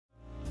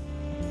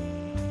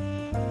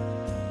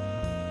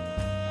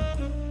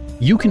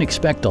You can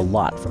expect a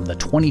lot from the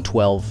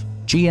 2012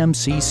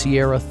 GMC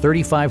Sierra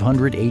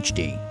 3500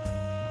 HD.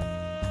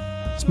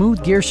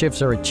 Smooth gear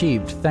shifts are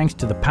achieved thanks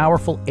to the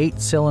powerful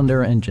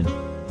 8-cylinder engine,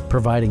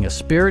 providing a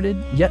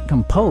spirited yet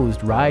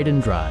composed ride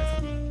and drive.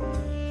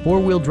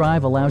 Four-wheel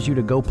drive allows you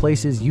to go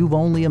places you've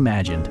only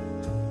imagined.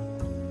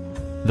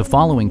 The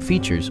following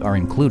features are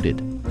included: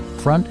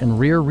 front and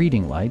rear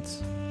reading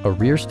lights, a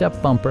rear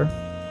step bumper,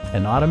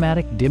 an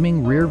automatic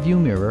dimming rear view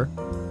mirror,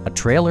 a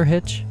trailer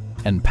hitch,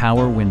 and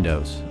power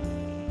windows.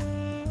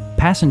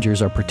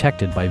 Passengers are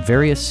protected by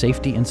various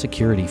safety and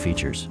security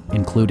features,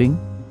 including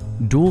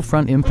dual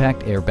front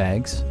impact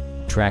airbags,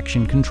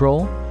 traction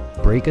control,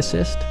 brake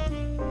assist,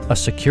 a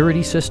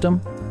security system,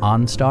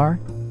 OnStar,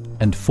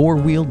 and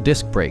four-wheel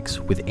disc brakes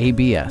with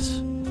ABS.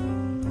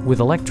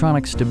 With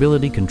electronic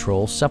stability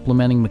control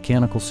supplementing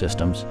mechanical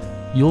systems,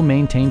 you'll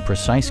maintain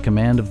precise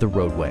command of the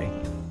roadway.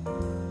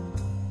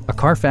 A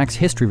Carfax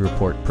history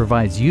report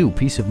provides you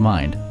peace of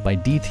mind by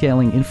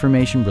detailing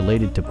information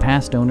related to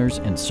past owners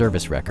and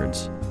service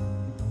records.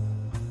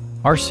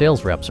 Our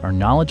sales reps are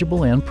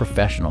knowledgeable and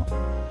professional.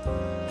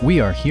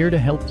 We are here to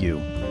help you.